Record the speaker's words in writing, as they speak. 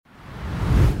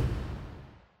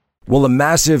Well, a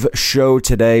massive show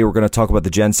today. We're going to talk about the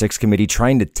Gen 6 committee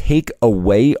trying to take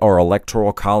away our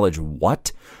electoral college.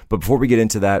 What? But before we get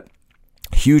into that,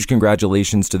 huge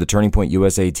congratulations to the Turning Point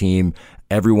USA team,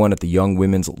 everyone at the Young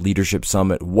Women's Leadership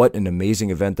Summit. What an amazing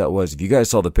event that was. If you guys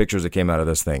saw the pictures that came out of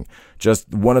this thing, just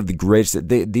one of the greatest.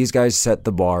 These guys set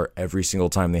the bar every single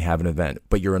time they have an event.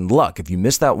 But you're in luck. If you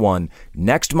missed that one,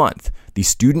 next month, the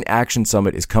Student Action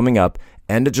Summit is coming up.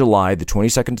 End of July, the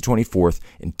 22nd to 24th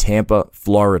in Tampa,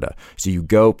 Florida. So you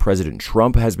go. President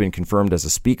Trump has been confirmed as a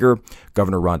speaker.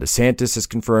 Governor Ron DeSantis is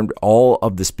confirmed. All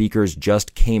of the speakers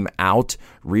just came out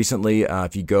recently.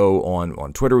 If you go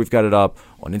on Twitter, we've got it up.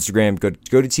 On Instagram,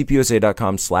 go to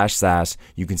tpusa.com/sass.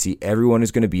 You can see everyone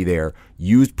who's going to be there.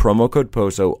 Use promo code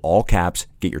POSO, all caps.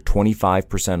 Get your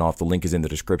 25% off. The link is in the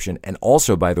description. And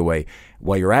also, by the way,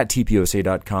 while you're at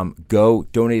tpusa.com, go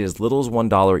donate as little as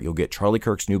 $1. You'll get Charlie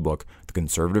Kirk's new book, The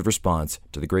Conservative Response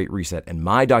to the Great Reset, and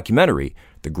my documentary,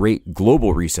 The Great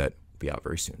Global Reset, will be out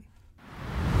very soon.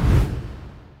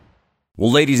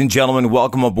 Well, ladies and gentlemen,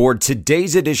 welcome aboard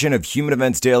today's edition of Human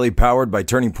Events Daily, powered by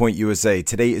Turning Point USA.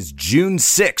 Today is June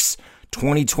 6,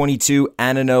 2022,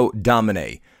 Anno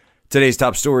Domini. Today's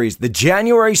top stories: the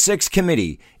January 6th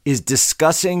committee is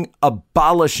discussing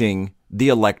abolishing the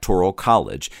Electoral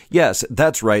College. Yes,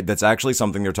 that's right. That's actually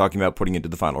something they're talking about putting into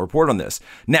the final report on this.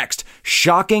 Next,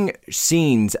 shocking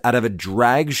scenes out of a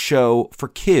drag show for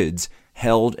kids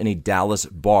held in a Dallas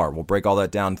bar. We'll break all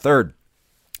that down. Third,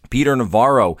 Peter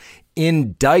Navarro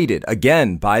indicted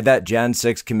again by that Jan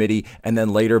 6 committee and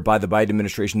then later by the Biden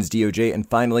administration's DOJ. And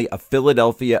finally, a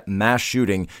Philadelphia mass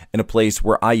shooting in a place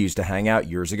where I used to hang out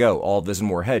years ago. All of this and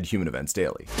more ahead. Human Events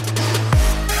Daily.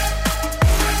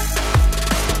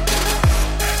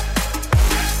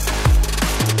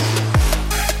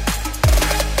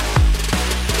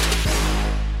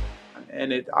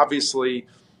 And it obviously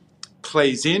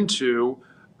plays into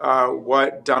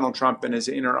what Donald Trump and his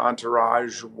inner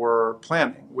entourage were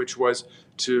planning, which was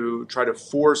to try to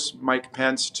force Mike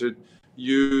Pence to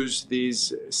use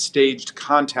these staged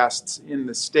contests in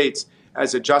the states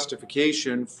as a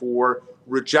justification for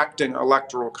rejecting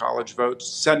electoral college votes,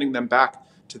 sending them back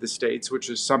to the states, which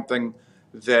is something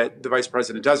that the vice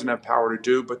president doesn't have power to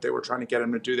do, but they were trying to get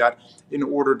him to do that in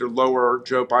order to lower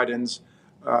Joe Biden's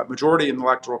majority in the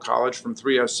Electoral College from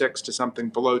 306 to something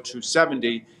below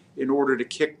 270 in order to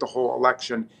kick the whole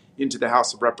election into the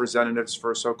House of Representatives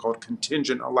for a so-called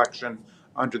contingent election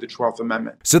under the 12th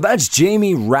Amendment. So that's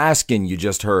Jamie Raskin you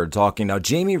just heard talking. Now,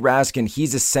 Jamie Raskin,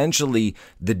 he's essentially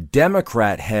the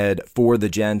Democrat head for the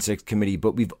Jan 6 committee,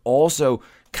 but we've also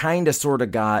kind of sort of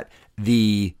got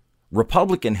the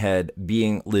Republican head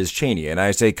being Liz Cheney. And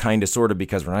I say kind of sort of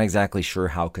because we're not exactly sure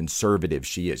how conservative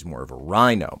she is, more of a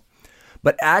rhino.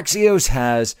 But Axios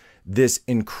has this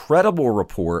incredible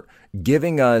report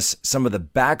giving us some of the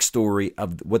backstory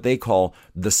of what they call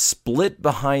the split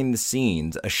behind the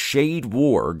scenes, a shade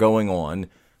war going on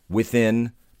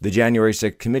within the January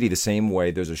 6th committee, the same way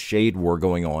there's a shade war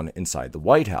going on inside the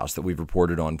White House that we've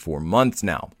reported on for months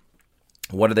now.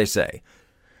 What do they say?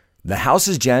 The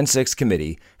House's Jan 6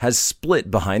 committee has split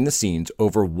behind the scenes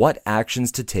over what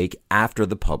actions to take after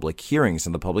the public hearings.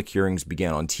 And the public hearings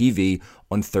began on TV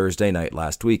on Thursday night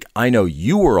last week. I know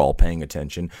you were all paying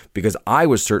attention because I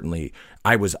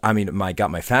got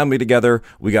my family together.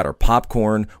 We got our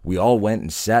popcorn. We all went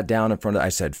and sat down in front of, I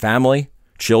said, family,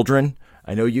 children,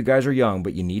 I know you guys are young,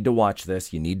 but you need to watch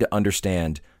this. You need to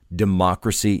understand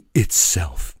democracy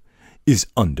itself is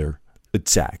under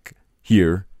attack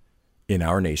here in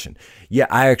our nation. Yeah,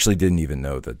 I actually didn't even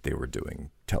know that they were doing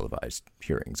televised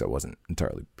hearings. I wasn't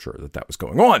entirely sure that that was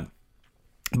going on.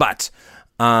 But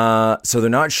so they're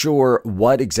not sure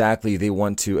what exactly they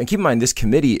want to. And keep in mind, this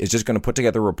committee is just going to put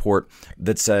together a report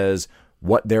that says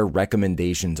what their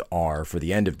recommendations are for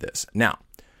the end of this. Now,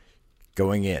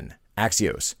 going in,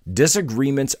 Axios,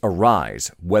 disagreements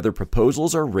arise whether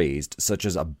proposals are raised such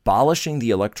as abolishing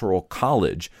the Electoral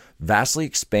College, vastly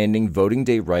expanding voting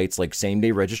day rights like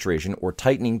same-day registration, or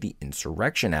tightening the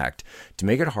Insurrection Act to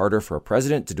make it harder for a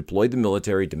president to deploy the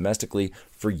military domestically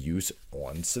for use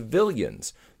on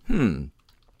civilians.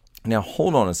 Now,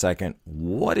 hold on a second.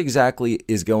 What exactly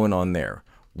is going on there?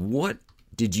 What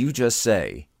did you just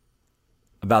say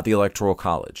about the Electoral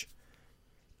College?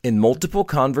 In multiple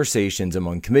conversations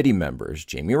among committee members,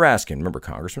 Jamie Raskin, remember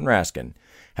Congressman Raskin,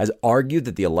 has argued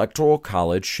that the Electoral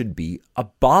College should be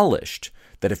abolished,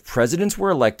 that if presidents were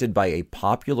elected by a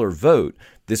popular vote,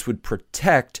 this would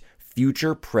protect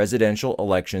future presidential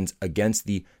elections against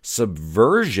the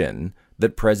subversion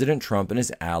that President Trump and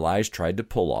his allies tried to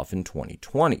pull off in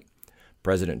 2020.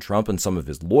 President Trump and some of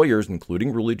his lawyers,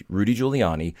 including Rudy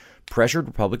Giuliani, pressured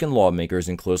Republican lawmakers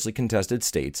in closely contested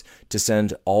states to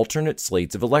send alternate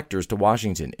slates of electors to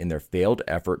Washington in their failed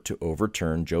effort to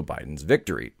overturn Joe Biden's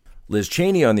victory. Liz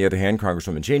Cheney, on the other hand,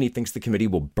 Congresswoman Cheney, thinks the committee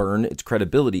will burn its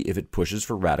credibility if it pushes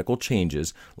for radical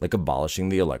changes like abolishing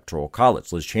the Electoral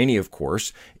College. Liz Cheney, of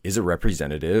course, is a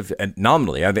representative, and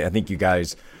nominally, I think you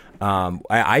guys,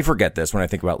 I forget this when I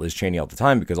think about Liz Cheney all the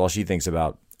time because all she thinks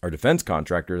about are defense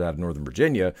contractors out of Northern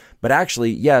Virginia. But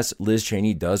actually, yes, Liz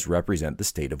Cheney does represent the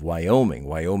state of Wyoming.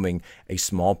 Wyoming, a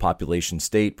small population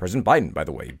state. President Biden, by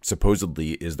the way,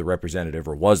 supposedly is the representative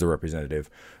or was the representative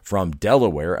from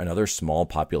Delaware, another small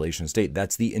population state.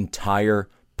 That's the entire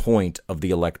point of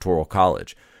the Electoral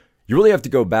College. You really have to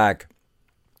go back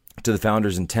to the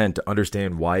founders' intent to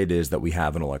understand why it is that we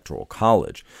have an electoral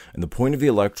college. And the point of the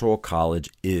electoral college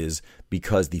is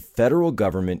because the federal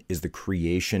government is the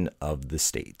creation of the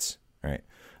states, right?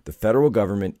 The federal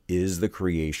government is the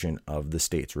creation of the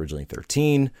states, originally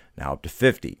 13, now up to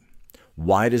 50.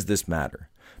 Why does this matter?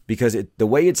 Because the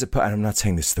way it's supposed, and I'm not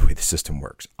saying this is the way the system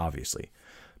works, obviously,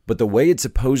 but the way it's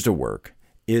supposed to work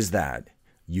is that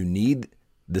you need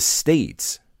the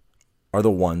states are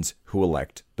the ones who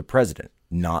elect the president,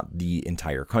 not the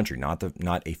entire country, not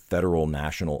a federal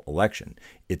national election.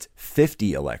 It's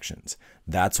 50 elections.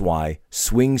 That's why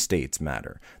swing states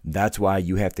matter. That's why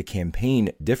you have to campaign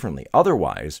differently.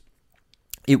 Otherwise,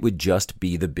 it would just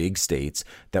be the big states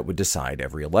that would decide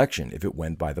every election if it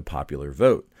went by the popular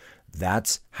vote.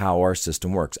 That's how our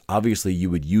system works. Obviously, you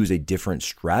would use a different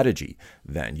strategy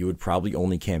then. You would probably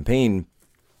only campaign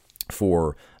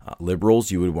for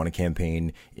liberals, you would want to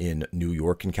campaign in New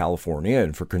York and California.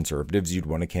 And for conservatives, you'd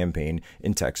want to campaign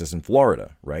in Texas and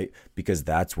Florida, right? Because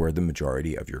that's where the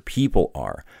majority of your people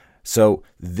are. So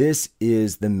this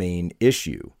is the main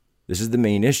issue. This is the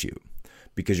main issue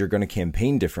because you're going to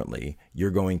campaign differently.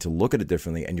 You're going to look at it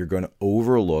differently and you're going to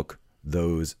overlook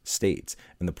those states.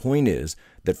 And the point is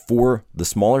that for the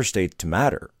smaller states to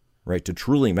matter, right, to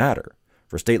truly matter,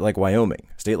 for a state like Wyoming,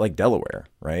 a state like Delaware,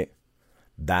 right?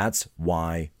 That's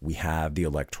why we have the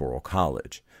Electoral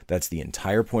College. That's the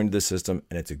entire point of the system,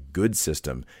 and it's a good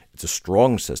system. It's a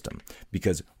strong system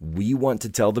because we want to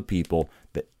tell the people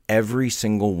that every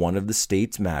single one of the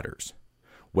states matters.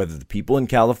 Whether the people in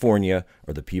California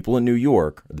or the people in New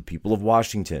York or the people of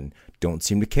Washington don't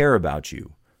seem to care about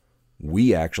you,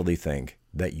 we actually think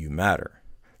that you matter.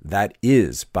 That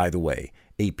is, by the way,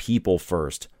 a people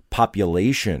first,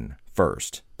 population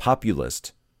first,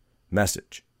 populist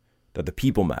message. That the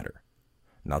people matter,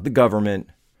 not the government,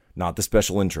 not the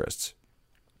special interests.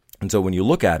 And so when you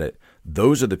look at it,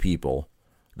 those are the people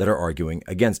that are arguing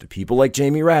against it. People like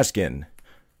Jamie Raskin,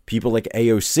 people like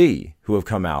AOC who have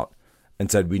come out and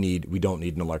said we don't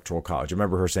need an electoral college. I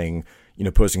remember her saying,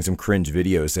 posting some cringe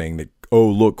videos saying that, oh,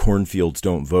 look, cornfields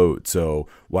don't vote, so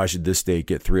why should this state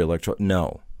get 3 electoral?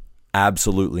 No,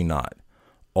 absolutely not.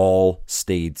 All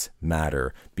states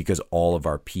matter because all of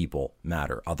our people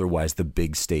matter. Otherwise, the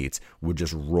big states would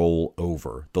just roll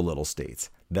over the little states.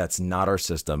 That's not our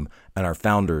system, and our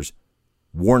founders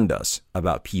warned us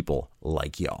about people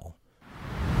like y'all.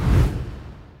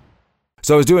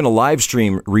 So I was doing a live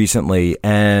stream recently,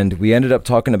 and we ended up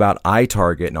talking about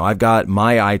iTarget. Now, I've got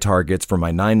my iTargets for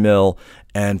my 9mm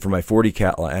and for my 40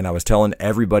 cal, and I was telling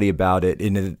everybody about it.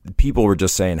 And people were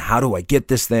just saying, how do I get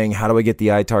this thing? How do I get the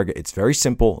iTarget? It's very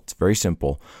simple. It's very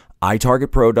simple.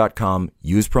 iTargetPro.com.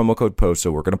 Use promo code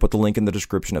POSO. We're going to put the link in the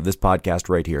description of this podcast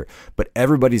right here. But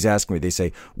everybody's asking me, they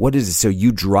say, what is it? So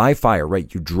you dry fire,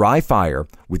 right? You dry fire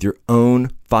with your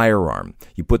own firearm.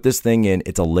 You put this thing in.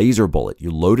 It's a laser bullet.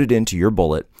 You load it into your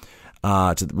bullet.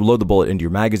 To load the bullet into your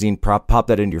magazine, pop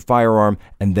that into your firearm,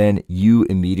 and then you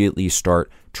immediately start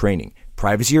training.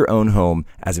 Privacy of your own home.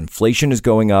 As inflation is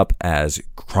going up, as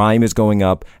crime is going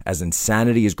up, as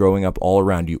insanity is growing up all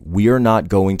around you, we are not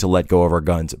going to let go of our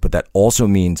guns. But that also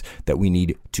means that we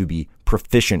need to be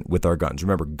proficient with our guns.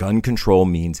 Remember, gun control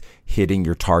means hitting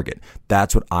your target.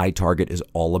 That's what iTarget is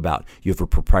all about. You have a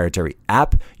proprietary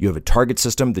app. You have a target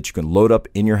system that you can load up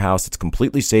in your house. It's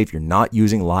completely safe. You're not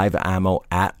using live ammo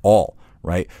at all.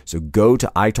 Right? So go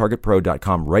to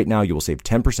iTargetPro.com right now. You will save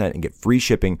 10% and get free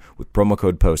shipping with promo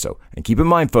code POSO. And keep in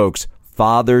mind, folks,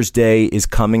 Father's Day is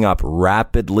coming up,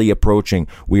 rapidly approaching.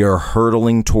 We are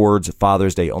hurtling towards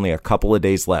Father's Day. Only a couple of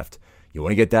days left. You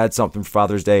want to get dad something for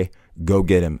Father's Day? Go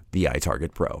get him the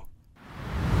iTarget Pro.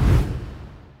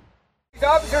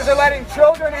 Officers are letting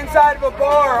children inside of a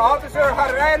bar. Officer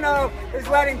Jarreno is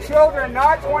letting children,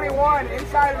 not 21,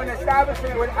 inside of an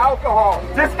establishment with alcohol.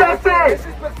 Disgusting! This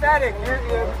is pathetic.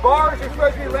 Bars are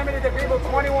supposed to be limited to people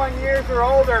 21 years or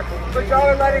older, but y'all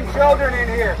are letting children in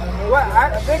here.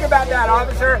 Think about that,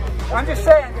 officer. I'm just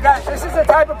saying, guys, this is the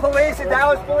type of police, the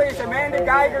Dallas police. Amanda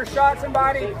Geiger shot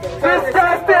somebody.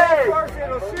 Disgusting! Person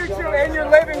will shoot you in your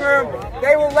living room.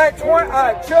 They will let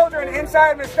children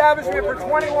inside an establishment for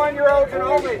 21-year-olds and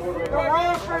only. The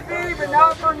rules for thee, but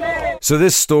not for me. So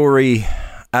this story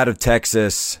out of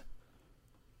Texas,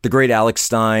 the great Alex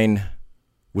Stein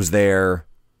was there.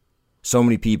 So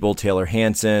many people, Taylor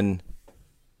Hanson,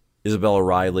 Isabel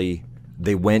O'Reilly,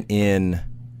 they went in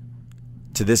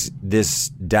to this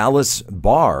Dallas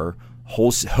bar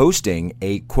hosting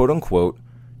a quote-unquote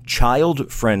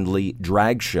child-friendly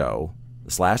drag show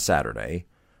this last Saturday,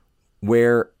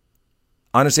 where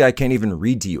honestly I can't even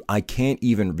read to you. I can't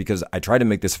even, because I try to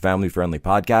make this a family-friendly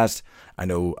podcast. I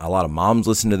know a lot of moms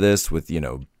listen to this with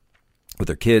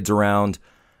their kids around.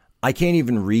 I can't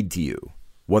even read to you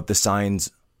what the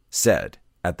signs said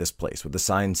at this place, what the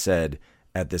sign said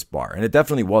at this bar. And it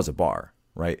definitely was a bar,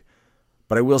 right?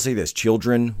 But I will say this,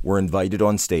 children were invited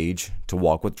on stage to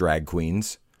walk with drag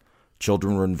queens.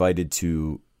 Children were invited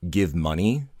to give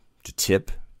money, to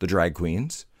tip the drag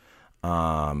queens.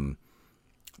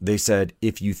 They said,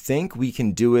 if you think we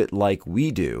can do it like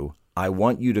we do, I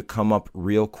want you to come up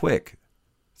real quick,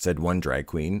 said one drag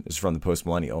queen. This is from the Post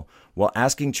Millennial, while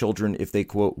asking children if they,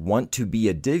 quote, want to be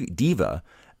a diva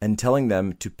and telling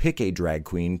them to pick a drag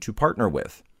queen to partner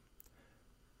with.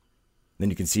 Then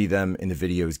you can see them in the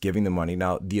videos giving them money.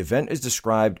 Now, the event is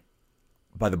described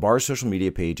by the bar's social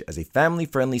media page as a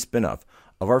family-friendly spin-off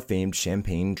of our famed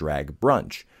Champagne Drag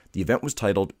Brunch. The event was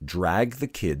titled Drag the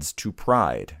Kids to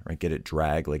Pride. Right? Get it?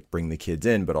 Drag, like bring the kids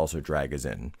in, but also drag is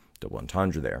in. Double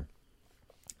entendre there.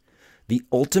 The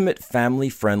ultimate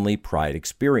family-friendly Pride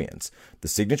experience. The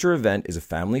signature event is a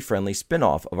family-friendly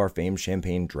spin-off of our famed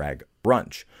Champagne Drag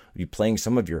Brunch. We'll be playing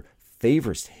some of your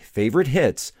favorite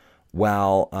hits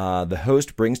while the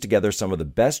host brings together some of the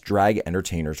best drag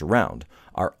entertainers around.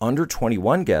 Our under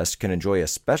 21 guests can enjoy a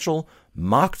special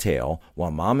mocktail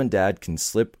while mom and dad can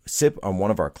sip on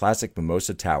one of our classic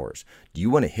mimosa towers. Do you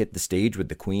want to hit the stage with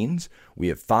the queens? We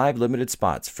have 5 limited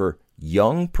spots for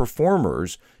young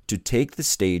performers to take the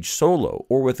stage solo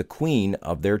or with a queen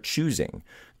of their choosing.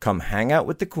 Come hang out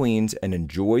with the queens and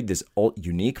enjoy this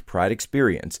unique Pride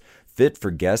experience fit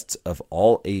for guests of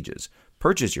all ages.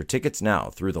 Purchase your tickets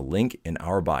now through the link in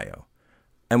our bio.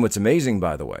 And what's amazing,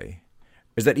 by the way,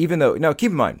 is that even though, now keep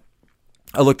in mind,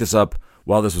 I looked this up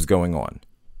while this was going on.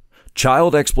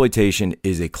 Child exploitation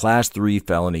is a class 3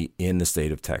 felony in the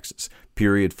state of Texas.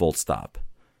 Period, full stop.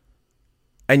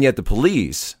 And yet the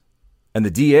police and the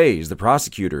DAs, the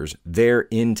prosecutors, they're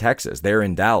in Texas, they're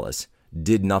in Dallas,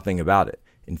 did nothing about it.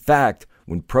 In fact,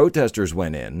 when protesters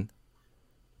went in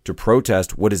to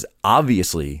protest what is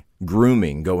obviously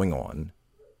grooming going on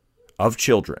of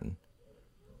children,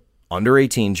 under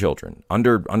 18 children,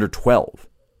 under 12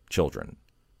 children,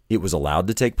 it was allowed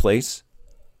to take place.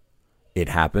 It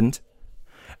happened.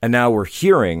 And now we're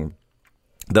hearing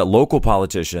that local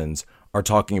politicians are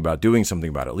talking about doing something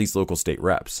about it, at least local state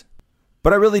reps.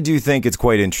 But I really do think it's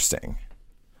quite interesting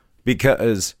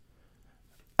because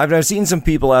I've seen some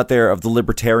people out there of the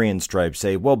libertarian stripe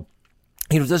say, well,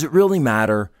 does it really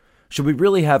matter? Should we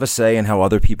really have a say in how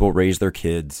other people raise their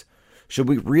kids? Should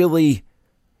we really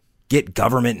get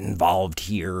government involved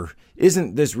here?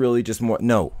 Isn't this really just more?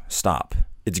 No, stop.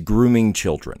 It's grooming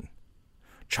children.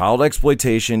 Child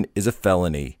exploitation is a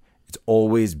felony. It's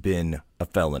always been a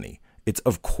felony. It's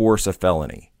of course a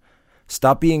felony.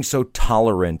 Stop being so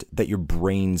tolerant that your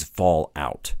brains fall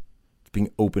out. It's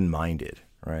being open-minded,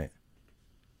 right?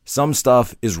 Some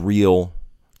stuff is real.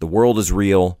 The world is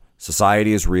real.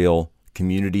 Society is real.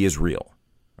 Community is real.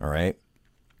 All right?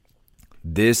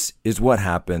 This is what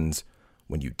happens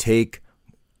when you take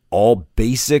all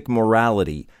basic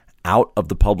morality out of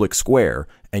the public square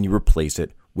and you replace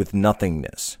it with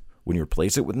nothingness. When you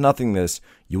replace it with nothingness,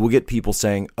 you will get people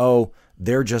saying, oh,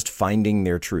 they're just finding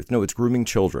their truth. No, it's grooming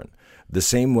children. The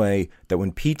same way that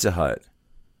when Pizza Hut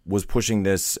was pushing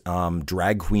this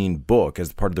drag queen book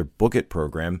as part of their Book It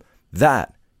program,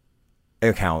 that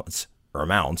amounts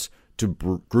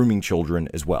to grooming children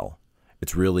as well.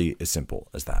 It's really as simple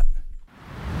as that.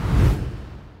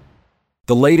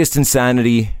 The latest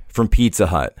insanity from Pizza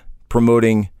Hut,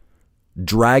 promoting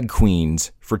drag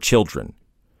queens for children.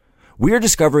 We are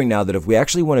discovering now that if we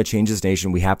actually want to change this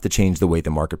nation, we have to change the way the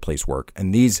marketplace works.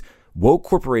 And these Woke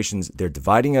corporations, they're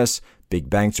dividing us. Big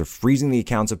banks are freezing the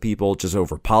accounts of people just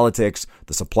over politics.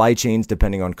 The supply chains,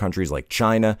 depending on countries like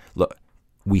China. Look,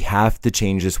 we have to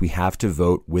change this. We have to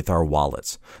vote with our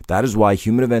wallets. That is why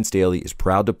Human Events Daily is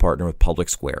proud to partner with Public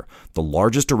Square, the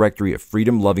largest directory of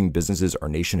freedom-loving businesses our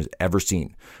nation has ever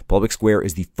seen. Public Square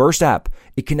is the first app.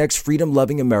 It connects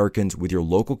freedom-loving Americans with your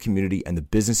local community and the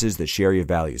businesses that share your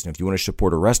values. And if you want to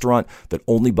support a restaurant that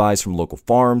only buys from local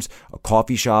farms, a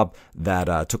coffee shop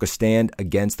that took a stand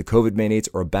against the COVID mandates,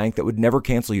 or a bank that would never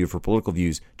cancel you for political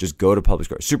views, just go to Public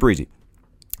Square. Super easy.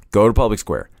 Go to Public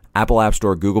Square. Apple App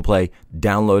Store, Google Play,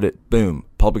 download it, boom,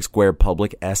 Public Square,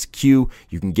 Public SQ. You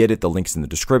can get it, the link's in the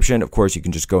description. Of course, you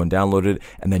can just go and download it,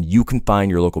 and then you can find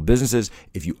your local businesses.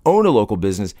 If you own a local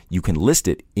business, you can list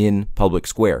it in Public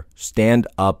Square. Stand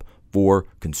up for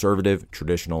conservative,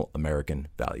 traditional American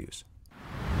values.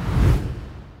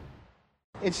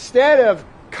 Instead of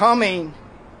coming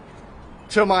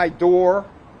to my door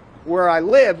where I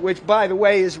live, which, by the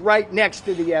way, is right next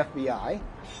to the FBI,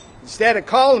 instead of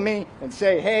calling me and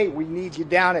say, hey, we need you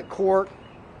down at court,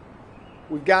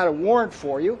 we've got a warrant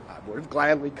for you, I would have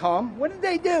gladly come. What did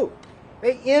they do?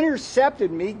 They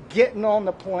intercepted me getting on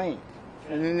the plane.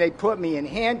 And then they put me in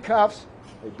handcuffs,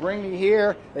 they bring me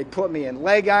here, they put me in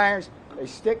leg irons, they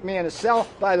stick me in a cell.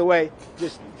 By the way,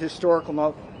 just historical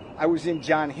note, I was in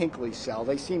John Hinckley's cell.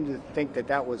 They seem to think that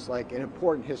that was like an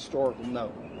important historical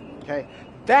note. Okay?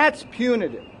 That's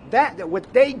punitive.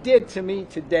 What they did to me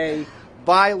today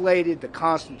violated the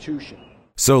Constitution.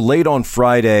 So late on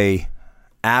Friday,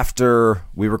 after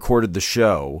we recorded the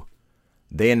show,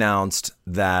 they announced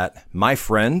that my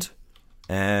friend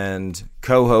and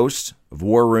co-host of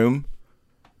War Room,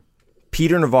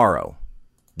 Peter Navarro,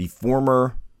 the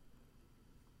former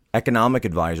economic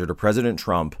advisor to President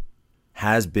Trump,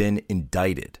 has been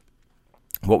indicted.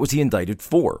 What was he indicted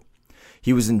for?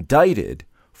 He was indicted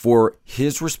for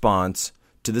his response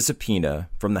to the subpoena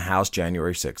from the House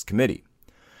January 6th committee.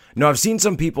 Now, I've seen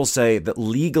some people say that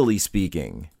legally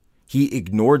speaking, he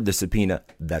ignored the subpoena.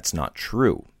 That's not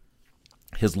true.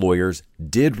 His lawyers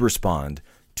did respond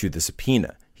to the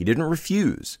subpoena. He didn't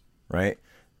refuse, right?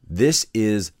 This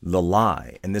is the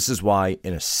lie. And this is why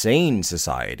in a sane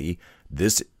society,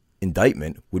 this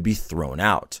indictment would be thrown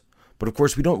out. But of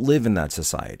course, we don't live in that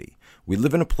society. We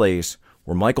live in a place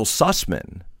where Michael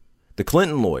Sussman, the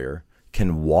Clinton lawyer,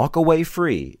 can walk away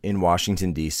free in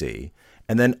Washington, D.C.,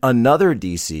 and then another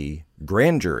D.C.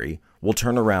 grand jury will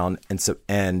turn around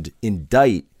and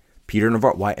indict Peter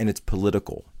Navarro. Why? And it's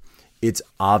political. It's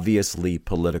obviously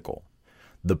political.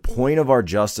 The point of our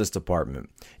Justice Department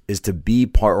is to be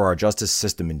part, or our justice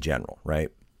system in general, right?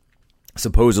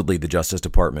 Supposedly, the Justice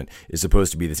Department is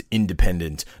supposed to be this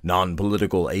independent,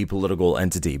 non-political, apolitical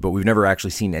entity, but we've never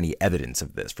actually seen any evidence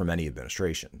of this from any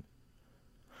administration.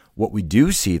 What we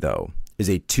do see, though, is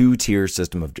a two-tier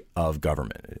system of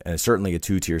government, and certainly a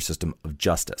two-tier system of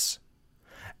justice.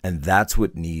 And that's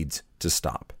what needs to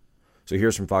stop. So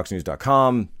here's from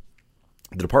FoxNews.com.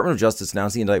 The Department of Justice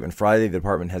announced the indictment Friday. The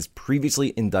department has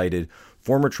previously indicted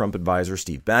former Trump advisor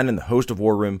Steve Bannon, the host of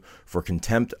War Room, for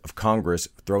contempt of Congress,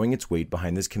 throwing its weight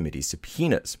behind this committee's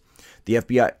subpoenas. The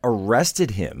FBI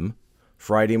arrested him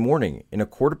Friday morning. In a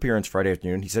court appearance Friday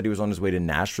afternoon, he said he was on his way to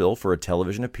Nashville for a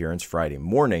television appearance Friday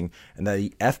morning, and that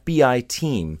the FBI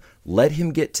team let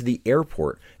him get to the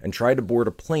airport and tried to board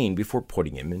a plane before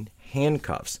putting him in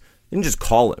handcuffs. They didn't just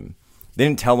call him. They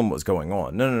didn't tell him what was going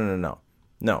on.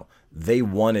 No. They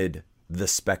wanted the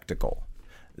spectacle.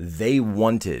 They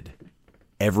wanted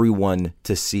everyone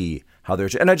to see how they're...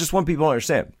 And I just want people to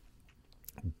understand,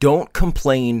 don't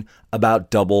complain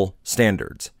about double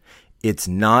standards. It's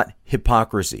not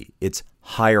hypocrisy. It's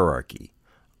hierarchy.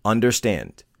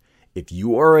 Understand, if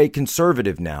you are a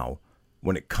conservative now,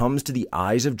 when it comes to the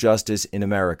eyes of justice in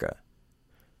America,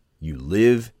 you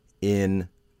live in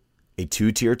a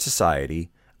two-tiered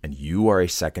society and you are a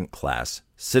second-class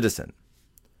citizen.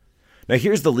 Now,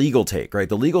 here's the legal take, right?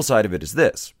 The legal side of it is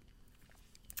this.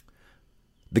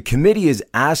 The committee is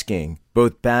asking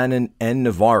both Bannon and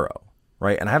Navarro,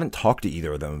 right? And I haven't talked to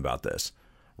either of them about this,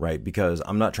 right? Because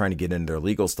I'm not trying to get into their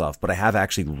legal stuff, but I have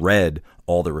actually read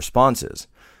all the responses.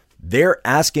 They're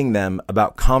asking them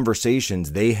about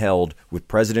conversations they held with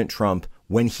President Trump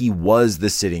when he was the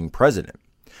sitting president.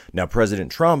 Now,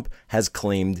 President Trump has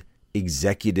claimed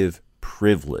executive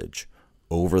privilege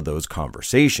over those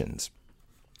conversations.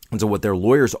 And so what their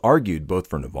lawyers argued, both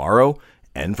for Navarro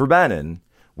and for Bannon,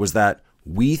 was that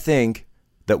we think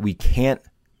that we can't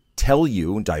tell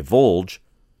you, divulge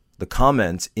the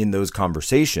comments in those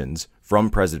conversations from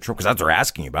President Trump, because that's what they're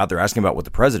asking about. They're asking about what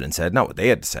the president said, not what they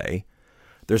had to say.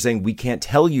 They're saying we can't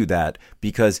tell you that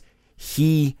because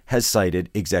he has cited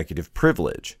executive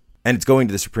privilege. And it's going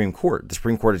to the Supreme Court. The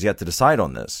Supreme Court has yet to decide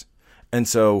on this. And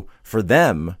so for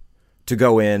them to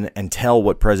go in and tell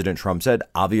what President Trump said,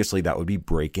 obviously that would be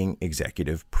breaking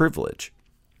executive privilege.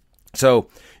 So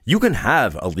you can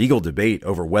have a legal debate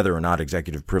over whether or not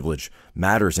executive privilege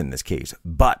matters in this case.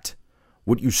 But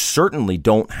what you certainly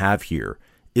don't have here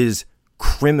is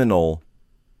criminal,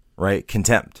 right,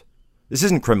 contempt. This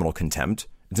isn't criminal contempt.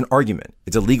 It's an argument.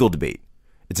 It's a legal debate.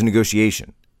 It's a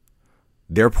negotiation.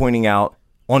 They're pointing out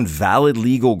on valid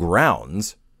legal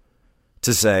grounds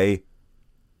to say,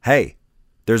 hey,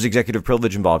 there's executive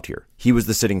privilege involved here. He was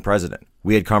the sitting president.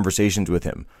 We had conversations with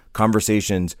him,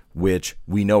 conversations which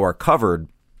we know are covered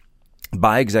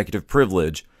by executive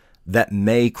privilege that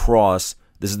may cross.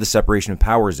 This is the separation of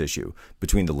powers issue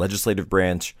between the legislative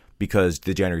branch, because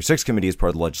the January 6th committee is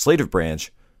part of the legislative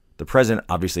branch. The president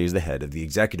obviously is the head of the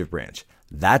executive branch.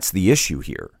 That's the issue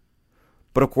here.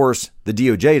 But of course, the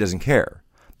DOJ doesn't care.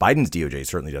 Biden's DOJ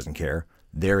certainly doesn't care.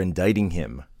 They're indicting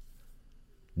him.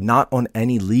 Not on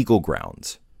any legal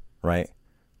grounds, right?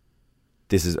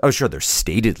 This is, oh, sure, there's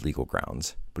stated legal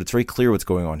grounds, but it's very clear what's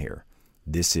going on here.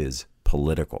 This is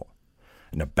political.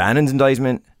 And Bannon's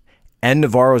indictment and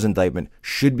Navarro's indictment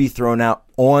should be thrown out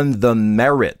on the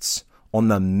merits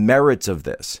of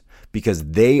this, because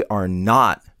they're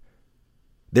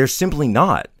simply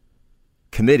not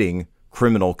committing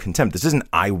criminal contempt. This isn't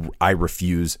I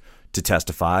refuse to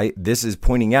testify. This is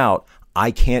pointing out,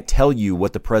 I can't tell you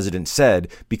what the president said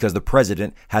because the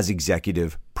president has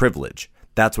executive privilege.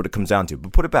 That's what it comes down to.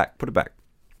 But put it back.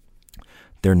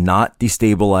 They're not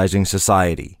destabilizing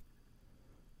society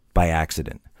by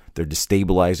accident. They're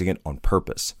destabilizing it on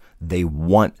purpose. They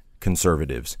want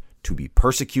conservatives to be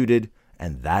persecuted,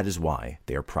 and that is why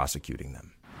they are prosecuting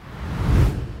them.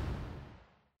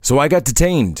 So I got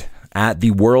detained at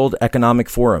the World Economic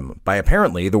Forum by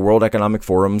apparently the World Economic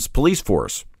Forum's police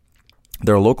force.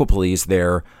 There are local police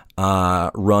there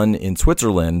run in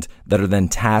Switzerland that are then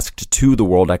tasked to the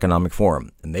World Economic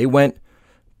Forum. And they went,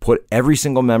 put every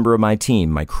single member of my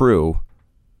team, my crew,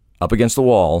 up against the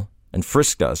wall and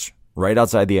frisked us right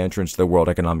outside the entrance to the World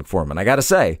Economic Forum. And I got to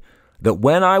say that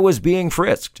when I was being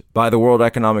frisked by the World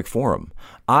Economic Forum,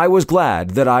 I was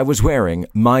glad that I was wearing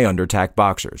my Undertac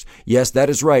boxers. Yes, that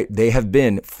is right. They have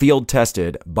been field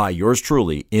tested by yours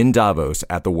truly in Davos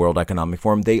at the World Economic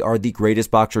Forum. They are the greatest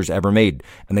boxers ever made,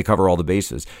 and they cover all the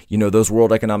bases. You know, those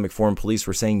World Economic Forum police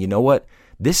were saying, you know what?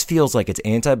 This feels like it's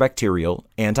antibacterial,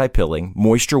 anti-pilling,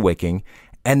 moisture wicking,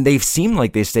 and they seem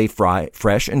like they stay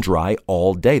fresh and dry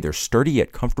all day. They're sturdy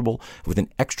yet comfortable with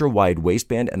an extra wide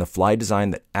waistband and a fly design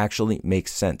that actually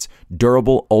makes sense.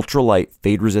 Durable, ultralight,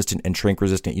 fade resistant, and shrink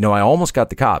resistant. You know, I almost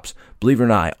got the cops, believe it or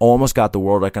not, I almost got the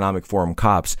World Economic Forum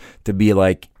cops to be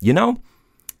like, you know,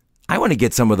 I want to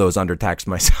get some of those Undertacs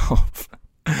myself.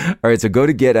 All right, so go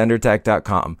to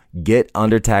getundertac.com.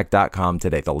 Getundertac.com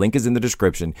today. The link is in the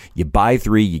description. You buy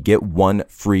 3, you get 1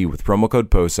 free with promo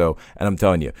code POSO. And I'm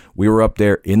telling you, we were up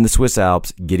there in the Swiss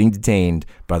Alps getting detained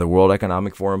by the World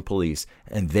Economic Forum police,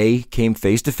 and they came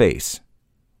face to face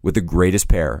with the greatest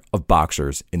pair of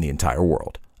boxers in the entire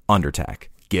world. Undertac.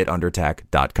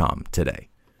 Getundertac.com today.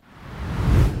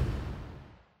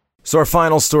 So our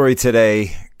final story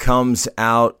today comes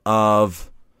out of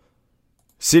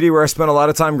city where I spent a lot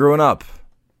of time growing up,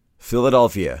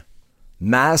 Philadelphia.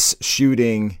 Mass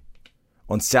shooting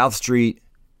on South Street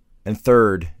and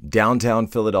 3rd, downtown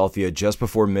Philadelphia, just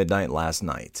before midnight last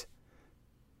night.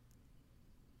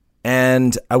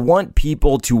 And I want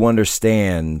people to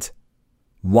understand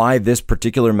why this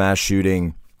particular mass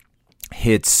shooting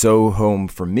hits so home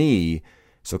for me,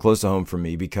 so close to home for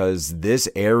me, because this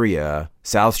area,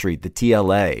 South Street, the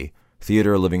TLA,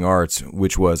 Theater of Living Arts,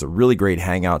 which was a really great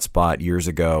hangout spot years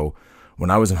ago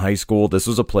when I was in high school. This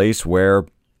was a place where,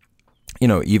 you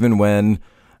know, even when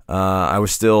I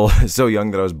was still so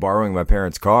young that I was borrowing my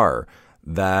parents' car,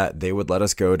 that they would let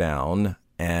us go down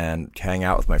and hang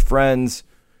out with my friends.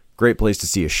 Great place to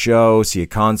see a show, see a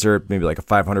concert, maybe like a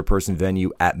 500-person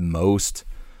venue at most.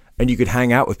 And you could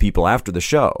hang out with people after the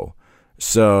show.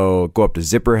 So go up to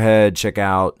Zipperhead, check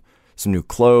out some new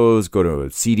clothes, go to a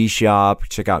CD shop,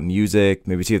 check out music,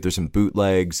 maybe see if there's some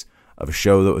bootlegs of a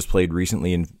show that was played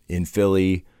recently in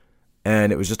Philly.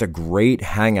 And it was just a great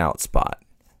hangout spot.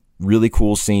 Really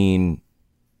cool scene.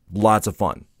 Lots of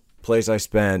fun. Place I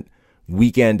spent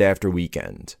weekend after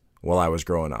weekend while I was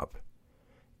growing up.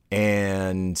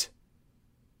 And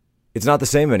it's not the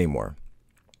same anymore.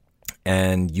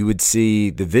 And you would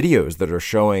see the videos that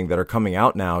are coming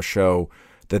out now show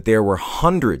that there were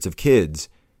hundreds of kids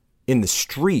in the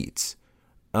streets,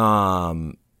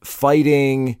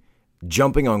 fighting,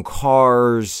 jumping on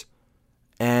cars,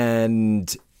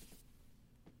 And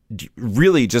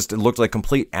really just it looked like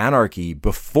complete anarchy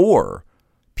before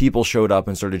people showed up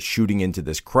and started shooting into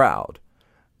this crowd.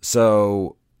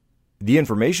 So the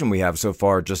information we have so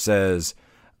far just says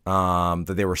that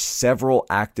there were several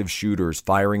active shooters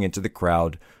firing into the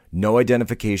crowd. No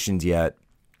identifications yet.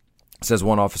 It says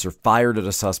one officer fired at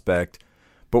a suspect.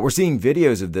 But we're seeing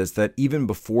videos of this that even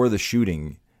before the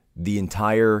shooting, the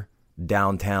entire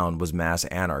downtown was mass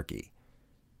anarchy.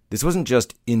 This wasn't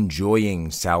just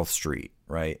enjoying South Street,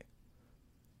 right?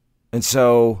 And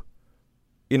so,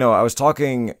 I was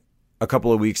talking a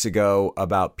couple of weeks ago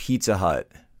about Pizza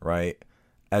Hut, right?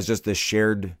 As just this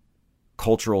shared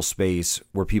cultural space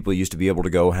where people used to be able to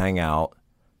go hang out.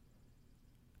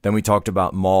 Then we talked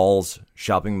about malls,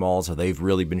 shopping malls, how they've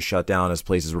really been shut down as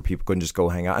places where people couldn't just go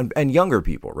hang out. And younger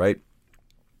people, right?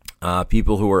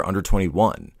 People who are under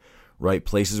 21, right?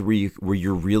 Places where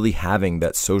you're really having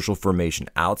that social formation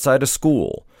outside of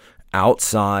school,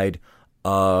 outside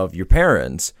of your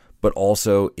parents, but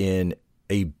also in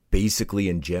a basically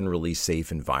and generally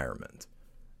safe environment,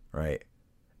 right?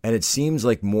 And it seems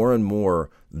like more and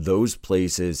more those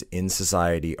places in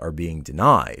society are being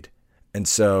denied. And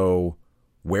so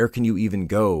where can you even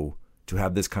go to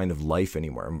have this kind of life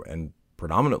anymore? And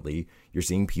predominantly, you're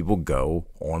seeing people go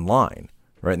online,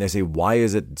 right? And they say, why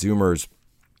is it Zoomers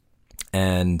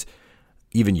and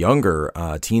even younger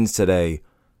teens today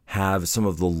have some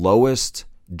of the lowest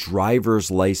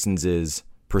driver's licenses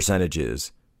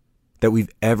percentages that we've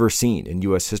ever seen in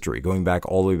U.S. history, going back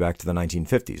all the way back to the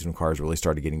 1950s when cars really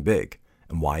started getting big?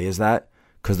 And why is that?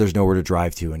 Because there's nowhere to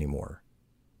drive to anymore.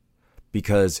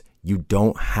 Because you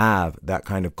don't have that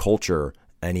kind of culture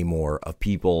anymore of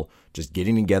people just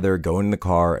getting together, going in the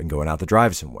car, and going out to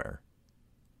drive somewhere.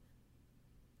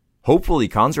 Hopefully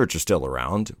concerts are still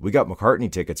around. We got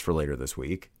McCartney tickets for later this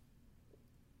week.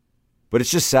 But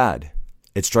it's just sad.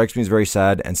 It strikes me as very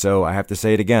sad. And so I have to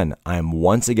say it again. I am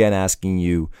once again asking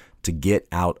you to get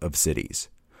out of cities.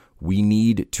 We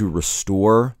need to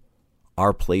restore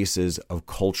our places of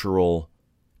cultural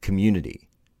community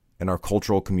and our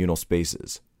cultural communal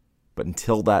spaces. But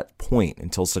until that point,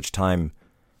 until such time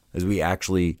as we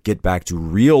actually get back to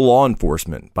real law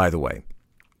enforcement, by the way,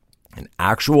 and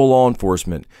actual law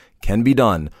enforcement can be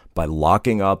done by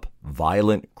locking up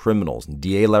violent criminals. And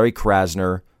DA Larry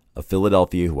Krasner of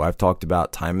Philadelphia, who I've talked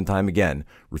about time and time again,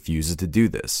 refuses to do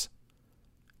this.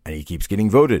 And he keeps getting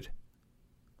voted.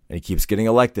 And he keeps getting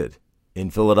elected in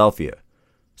Philadelphia.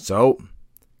 So,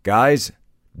 guys,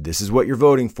 this is what you're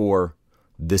voting for.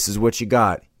 This is what you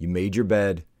got. You made your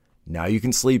bed. Now you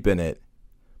can sleep in it.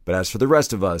 But as for the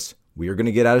rest of us, we are going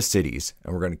to get out of cities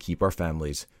and we're going to keep our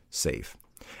families safe.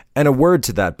 And a word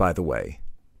to that, by the way,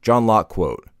 John Locke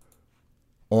quote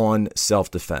on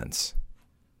self-defense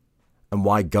and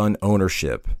why gun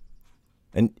ownership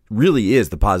and really is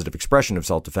the positive expression of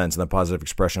self-defense and the positive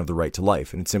expression of the right to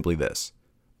life. And it's simply this.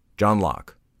 John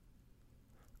Locke,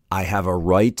 I have a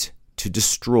right to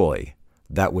destroy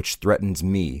that which threatens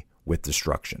me with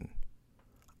destruction.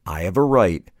 I have a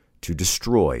right to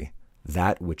destroy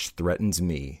that which threatens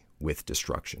me with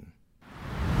destruction.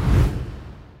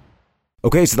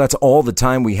 Okay, so that's all the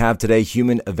time we have today.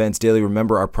 Human Events Daily.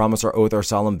 Remember our promise, our oath, our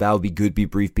solemn vow: be good, be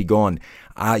brief, be gone.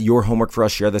 Your homework for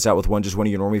us, share this out with one of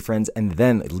your normie friends, and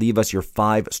then leave us your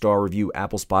 5-star review,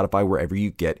 Apple, Spotify, wherever you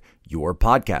get your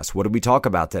podcasts. What did we talk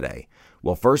about today?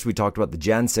 Well, first we talked about the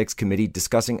Jan 6 committee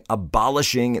discussing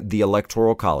abolishing the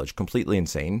Electoral College. Completely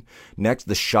insane. Next,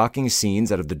 the shocking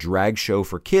scenes out of the drag show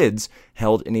for kids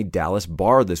held in a Dallas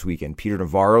bar this weekend. Peter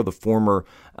Navarro, the former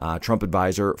Trump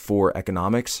advisor for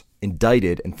economics,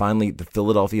 indicted. And finally, the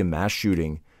Philadelphia mass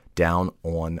shooting down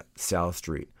on South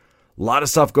Street. A lot of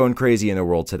stuff going crazy in the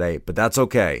world today, but that's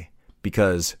okay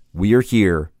because we are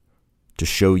here to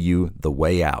show you the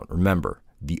way out. Remember,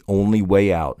 the only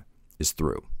way out is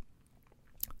through.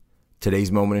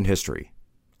 Today's moment in history,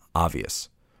 obvious.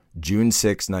 June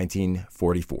 6,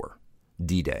 1944,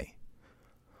 D-Day.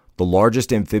 The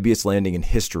largest amphibious landing in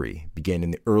history began in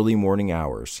the early morning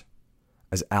hours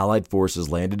as Allied forces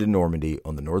landed in Normandy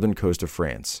on the northern coast of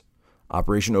France.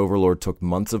 Operation Overlord took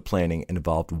months of planning and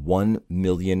involved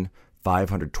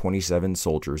 1,527,000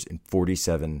 soldiers in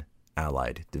 47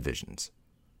 Allied divisions.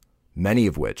 Many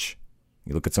of which,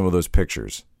 you look at some of those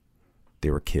pictures, they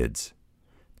were kids,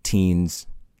 teens,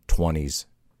 20s,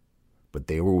 but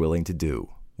they were willing to do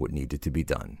what needed to be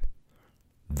done.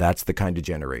 That's the kind of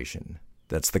generation,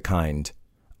 that's the kind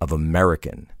of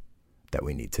American that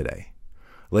we need today.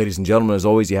 Ladies and gentlemen, as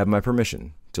always, you have my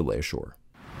permission to lay ashore.